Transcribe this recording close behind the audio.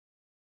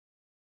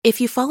If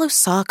you follow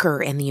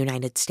soccer in the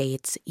United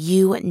States,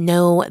 you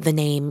know the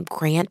name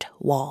Grant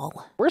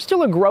Wahl. We're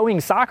still a growing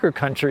soccer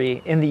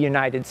country in the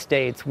United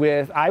States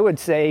with, I would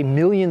say,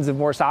 millions of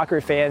more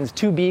soccer fans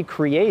to be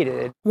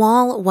created.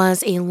 Wahl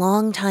was a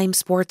longtime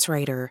sports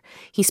writer.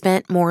 He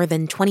spent more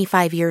than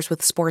 25 years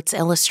with Sports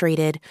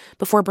Illustrated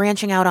before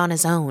branching out on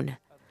his own.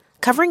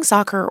 Covering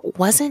soccer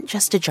wasn't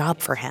just a job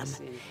for him.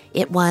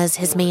 It was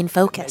his main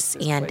focus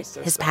and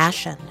his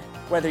passion.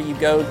 Whether you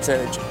go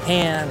to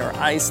Japan or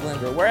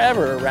Iceland or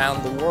wherever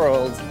around the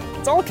world,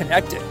 it's all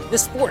connected.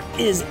 This sport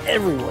is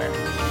everywhere.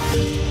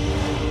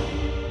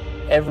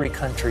 Every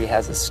country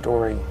has a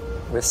story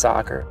with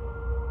soccer.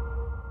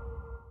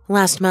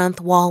 Last month,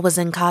 Wahl was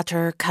in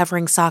Qatar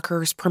covering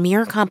soccer's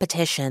premier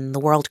competition, the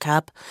World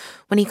Cup,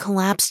 when he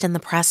collapsed in the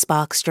press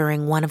box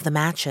during one of the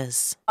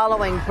matches.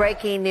 Following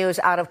breaking news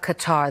out of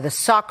Qatar, the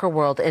soccer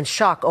world in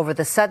shock over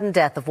the sudden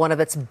death of one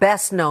of its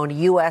best-known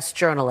U.S.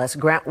 journalists,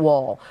 Grant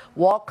Wahl.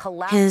 Wahl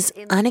collapsed. His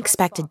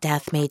unexpected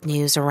death made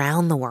news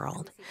around the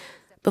world.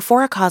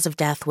 Before a cause of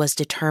death was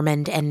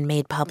determined and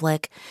made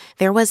public,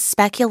 there was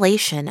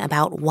speculation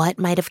about what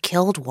might have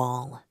killed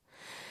Wahl.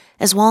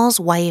 As Wahl's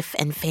wife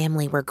and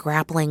family were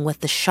grappling with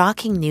the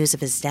shocking news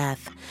of his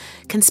death,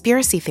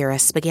 conspiracy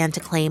theorists began to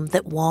claim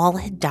that Wahl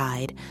had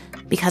died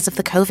because of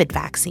the COVID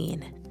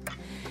vaccine.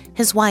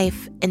 His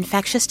wife,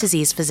 infectious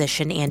disease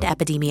physician and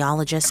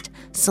epidemiologist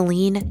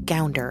Céline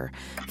Gounder,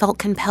 felt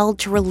compelled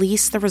to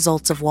release the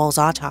results of Wahl's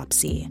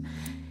autopsy.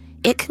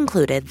 It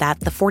concluded that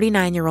the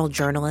 49-year-old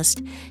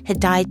journalist had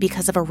died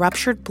because of a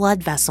ruptured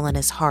blood vessel in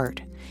his heart,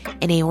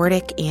 an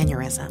aortic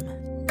aneurysm.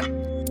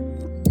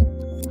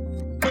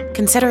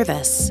 Consider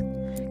this.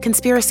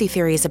 Conspiracy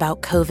theories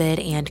about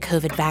COVID and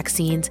COVID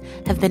vaccines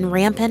have been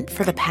rampant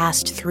for the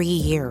past 3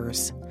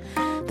 years.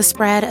 The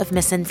spread of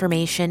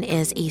misinformation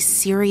is a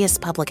serious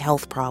public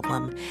health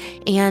problem,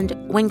 and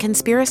when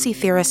conspiracy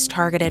theorists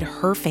targeted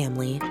her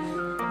family,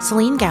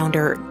 Céline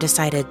Gounder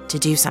decided to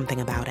do something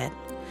about it.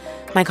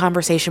 My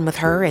conversation with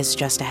her is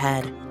just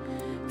ahead.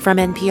 From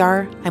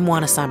NPR, I'm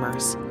Juana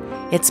Summers.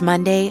 It's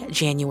Monday,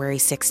 January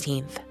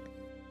 16th.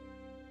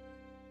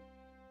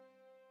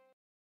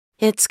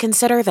 It's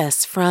Consider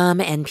This from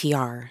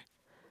NPR.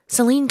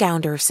 Céline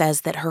Gounder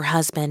says that her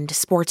husband,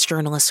 sports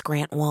journalist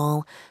Grant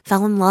Wahl,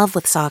 fell in love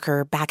with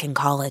soccer back in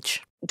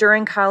college.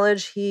 During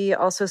college, he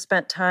also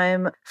spent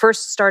time,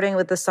 first starting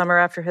with the summer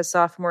after his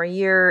sophomore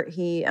year,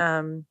 he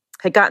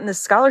had gotten this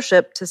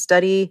scholarship to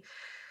study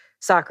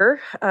soccer.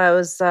 It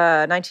was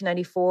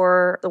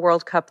 1994, the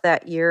World Cup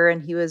that year,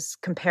 and he was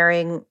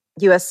comparing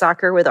U.S.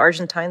 soccer with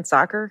Argentine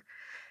soccer.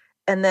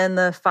 And then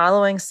the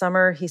following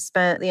summer, he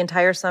spent the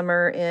entire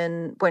summer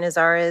in Buenos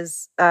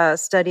Aires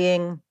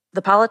studying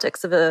the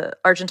politics of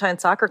Argentine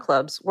soccer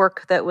clubs,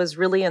 work that was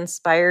really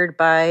inspired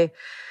by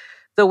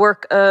the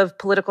work of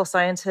political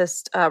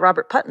scientist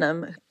Robert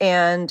Putnam.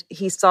 And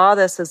he saw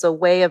this as a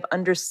way of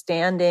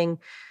understanding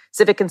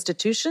civic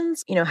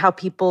institutions, how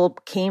people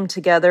came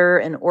together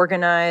and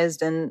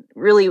organized, and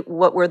really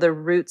what were the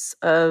roots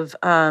of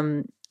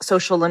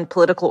social and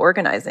political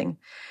organizing.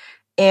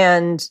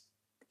 And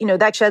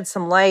that shed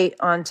some light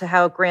onto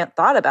how Grant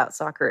thought about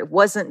soccer. It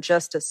wasn't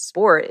just a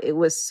sport. It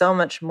was so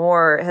much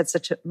more. It had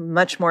such a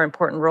much more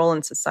important role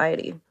in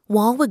society.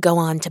 Wahl would go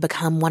on to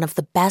become one of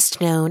the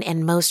best-known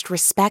and most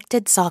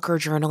respected soccer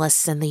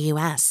journalists in the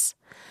U.S.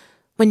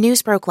 When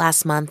news broke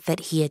last month that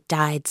he had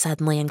died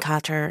suddenly in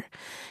Qatar,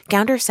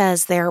 Gounder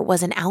says there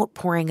was an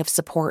outpouring of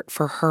support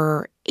for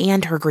her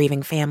and her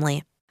grieving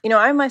family.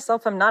 I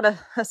myself am not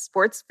a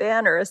sports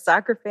fan or a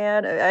soccer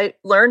fan. I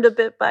learned a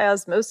bit by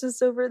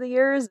osmosis over the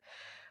years.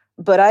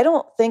 But I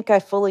don't think I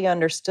fully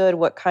understood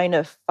what kind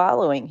of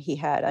following he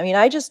had.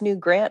 I just knew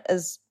Grant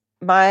as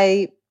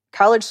my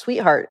college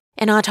sweetheart.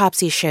 An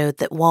autopsy showed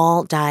that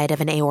Wahl died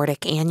of an aortic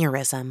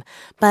aneurysm.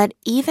 But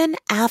even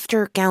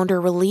after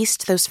Gounder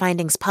released those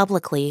findings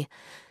publicly,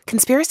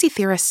 conspiracy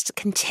theorists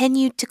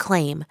continued to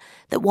claim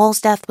that Wahl's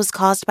death was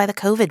caused by the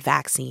COVID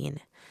vaccine.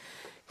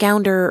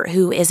 Gounder,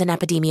 who is an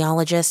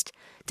epidemiologist,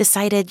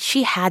 decided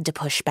she had to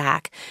push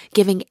back,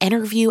 giving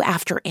interview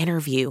after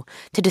interview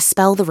to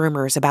dispel the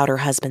rumors about her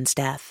husband's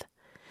death.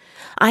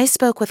 I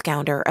spoke with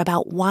Gounder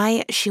about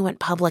why she went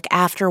public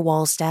after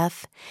Wahl's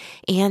death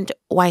and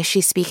why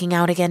she's speaking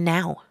out again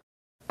now.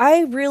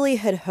 I really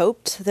had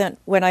hoped that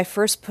when I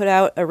first put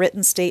out a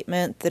written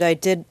statement that I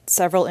did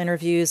several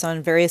interviews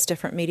on various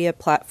different media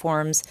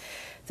platforms,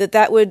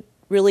 that would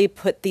really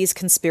put these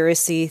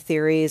conspiracy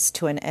theories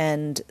to an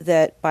end,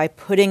 that by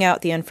putting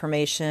out the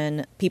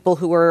information, people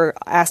who were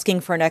asking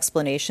for an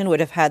explanation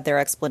would have had their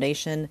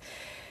explanation,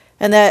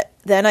 and that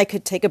then I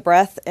could take a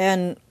breath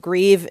and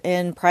grieve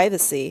in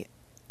privacy.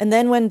 And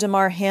then when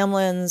Damar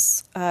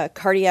Hamlin's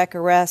cardiac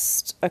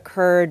arrest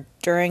occurred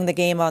during the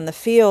game on the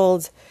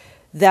field,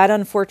 that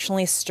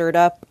unfortunately stirred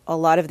up a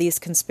lot of these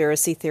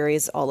conspiracy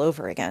theories all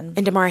over again.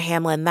 And Damar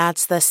Hamlin,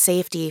 that's the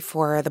safety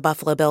for the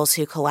Buffalo Bills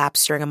who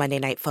collapsed during a Monday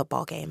Night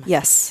Football game.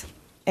 Yes.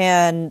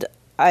 And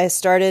I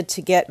started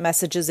to get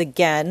messages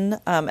again,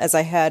 as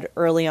I had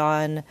early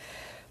on,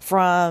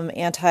 from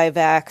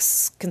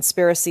anti-vax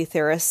conspiracy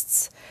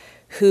theorists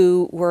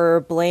who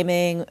were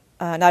blaming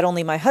not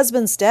only my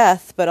husband's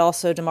death, but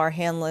also Damar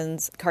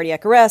Hamlin's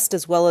cardiac arrest,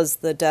 as well as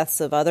the deaths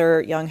of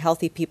other young,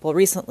 healthy people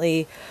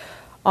recently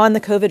on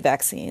the COVID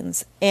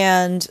vaccines.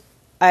 And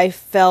I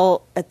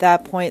felt at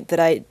that point that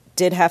I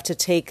did have to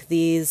take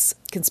these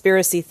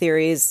conspiracy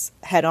theories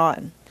head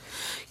on.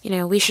 You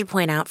know, we should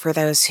point out for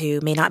those who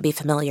may not be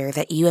familiar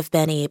that you have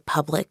been a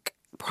public,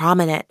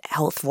 prominent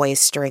health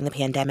voice during the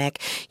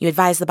pandemic. You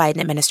advised the Biden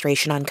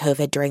administration on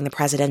COVID during the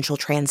presidential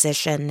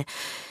transition.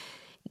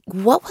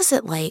 What was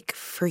it like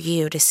for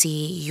you to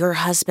see your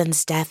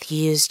husband's death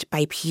used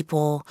by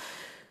people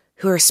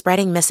who are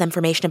spreading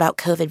misinformation about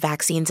COVID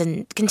vaccines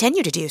and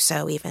continue to do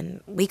so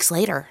even weeks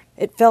later?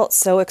 It felt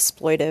so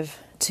exploitive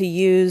to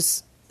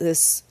use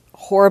this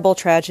horrible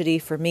tragedy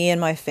for me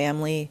and my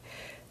family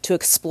to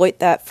exploit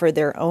that for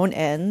their own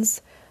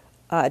ends.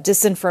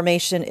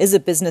 Disinformation is a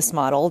business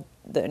model,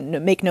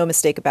 make no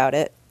mistake about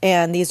it.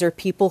 And these are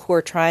people who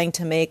are trying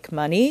to make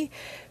money,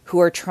 who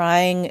are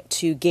trying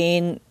to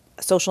gain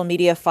social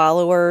media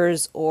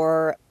followers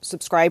or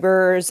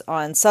subscribers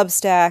on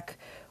Substack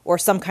or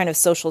some kind of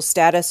social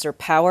status or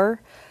power.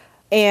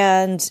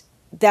 And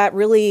that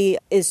really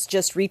is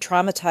just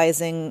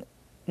re-traumatizing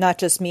not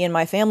just me and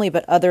my family,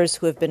 but others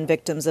who have been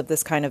victims of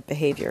this kind of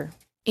behavior.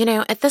 You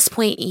know, at this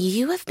point,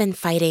 you have been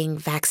fighting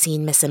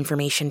vaccine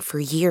misinformation for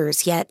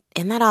years, yet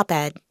in that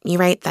op-ed, you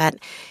write that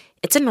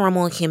it's a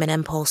normal human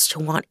impulse to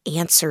want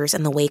answers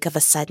in the wake of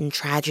a sudden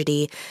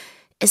tragedy.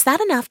 Is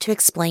that enough to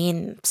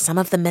explain some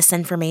of the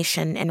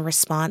misinformation in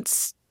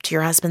response to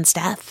your husband's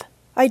death?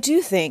 I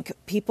do think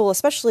people,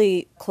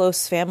 especially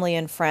close family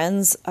and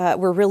friends,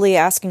 were really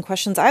asking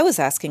questions. I was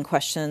asking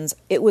questions.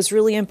 It was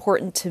really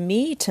important to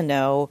me to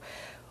know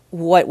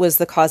what was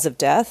the cause of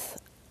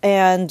death.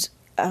 And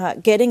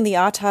getting the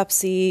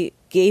autopsy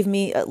gave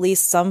me at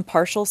least some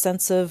partial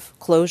sense of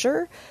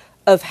closure,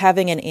 of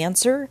having an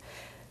answer.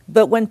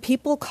 But when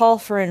people call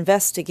for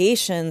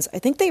investigations, I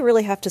think they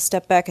really have to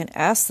step back and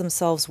ask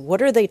themselves,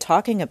 what are they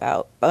talking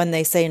about when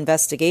they say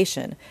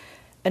investigation?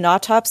 An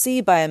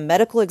autopsy by a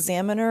medical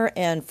examiner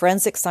and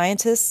forensic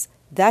scientists,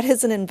 that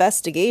is an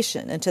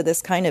investigation into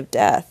this kind of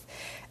death.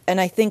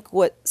 And I think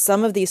what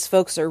some of these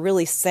folks are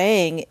really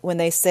saying when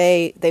they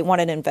say they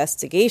want an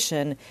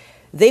investigation,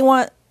 they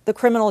want the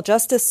criminal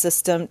justice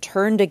system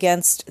turned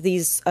against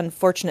these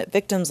unfortunate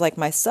victims like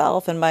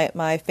myself and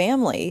my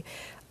family,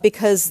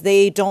 because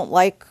they don't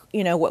like,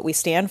 what we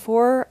stand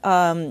for,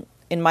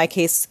 in my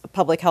case, a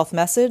public health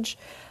message,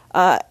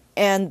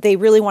 and they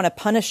really want to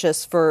punish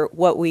us for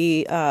what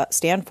we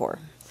stand for.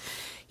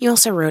 You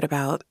also wrote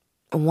about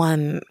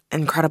one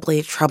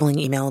incredibly troubling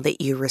email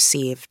that you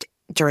received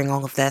during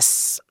all of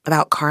this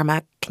about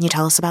karma. Can you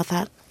tell us about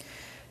that?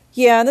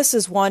 Yeah, this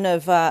is one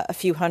of a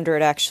few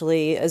hundred,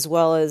 actually, as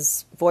well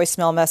as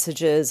voicemail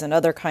messages and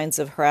other kinds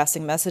of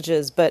harassing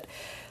messages. But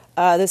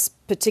this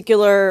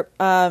particular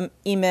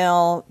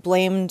email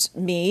blamed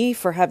me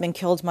for having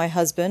killed my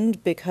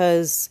husband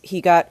because he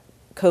got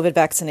COVID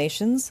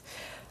vaccinations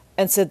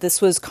and said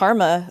this was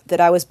karma, that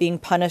I was being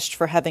punished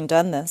for having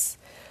done this.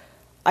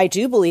 I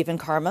do believe in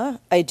karma.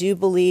 I do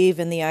believe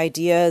in the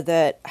idea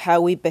that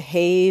how we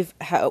behave,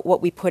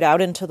 what we put out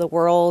into the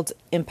world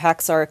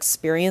impacts our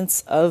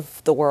experience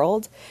of the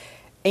world.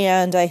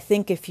 And I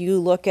think if you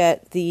look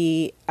at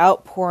the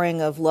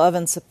outpouring of love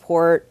and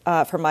support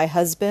for my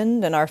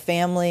husband and our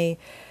family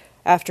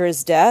after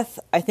his death,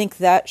 I think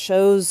that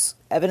shows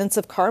evidence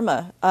of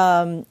karma.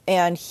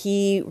 And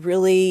he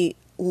really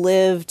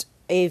lived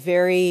a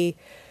very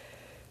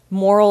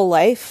moral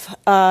life,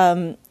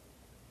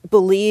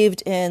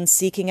 believed in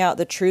seeking out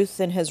the truth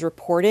in his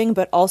reporting,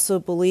 but also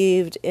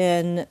believed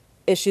in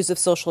issues of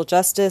social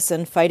justice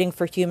and fighting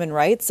for human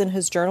rights in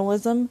his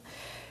journalism.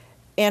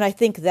 And I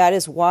think that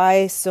is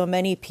why so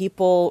many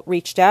people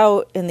reached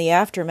out in the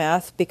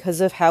aftermath,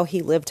 because of how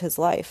he lived his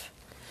life.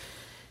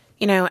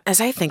 As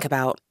I think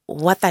about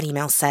what that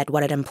email said,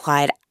 what it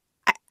implied,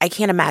 I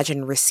can't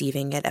imagine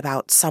receiving it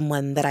about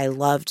someone that I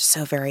loved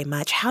so very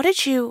much. How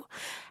did you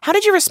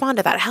respond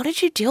to that? How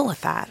did you deal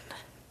with that?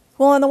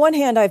 Well, on the one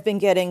hand, I've been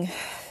getting,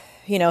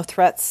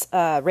 threats,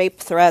 rape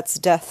threats,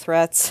 death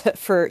threats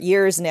for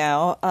years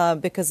now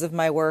because of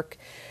my work.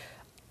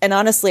 And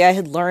honestly, I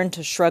had learned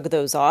to shrug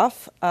those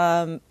off.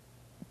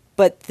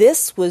 But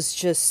this was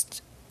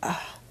just,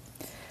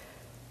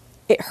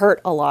 it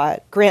hurt a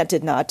lot. Grant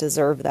did not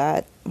deserve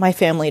that. My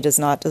family does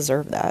not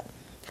deserve that.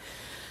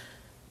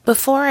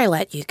 Before I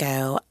let you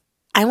go,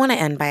 I want to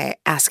end by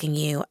asking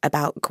you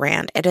about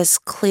Grant. It is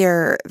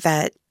clear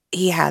that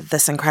he had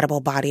this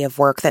incredible body of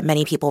work that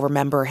many people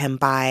remember him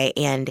by,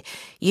 and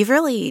you've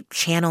really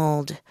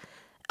channeled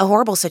a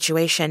horrible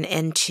situation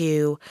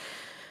into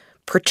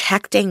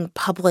protecting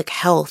public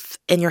health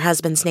in your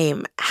husband's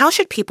name. How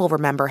should people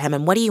remember him,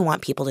 and what do you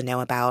want people to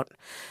know about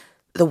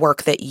the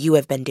work that you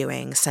have been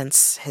doing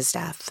since his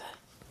death?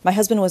 My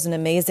husband was an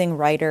amazing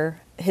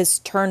writer. His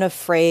turn of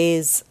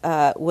phrase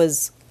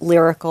was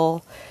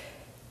lyrical.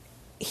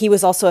 He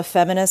was also a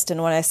feminist,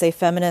 and when I say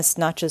feminist,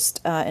 not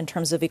just in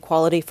terms of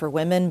equality for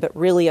women, but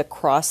really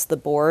across the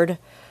board.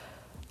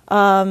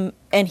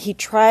 And he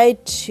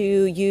tried to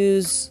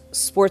use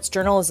sports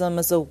journalism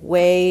as a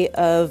way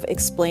of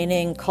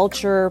explaining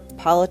culture,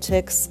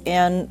 politics,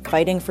 and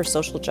fighting for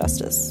social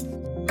justice.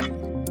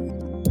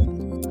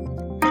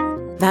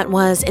 That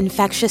was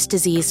infectious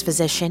disease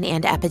physician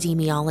and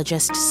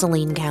epidemiologist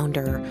Céline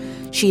Gounder.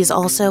 She is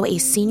also a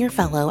senior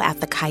fellow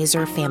at the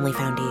Kaiser Family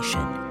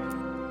Foundation.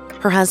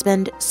 Her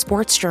husband,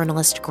 sports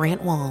journalist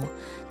Grant Wahl,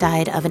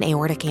 died of an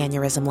aortic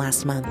aneurysm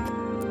last month.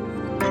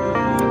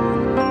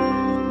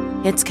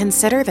 It's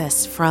Consider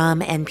This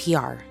from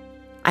NPR.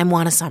 I'm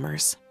Juana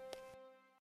Summers.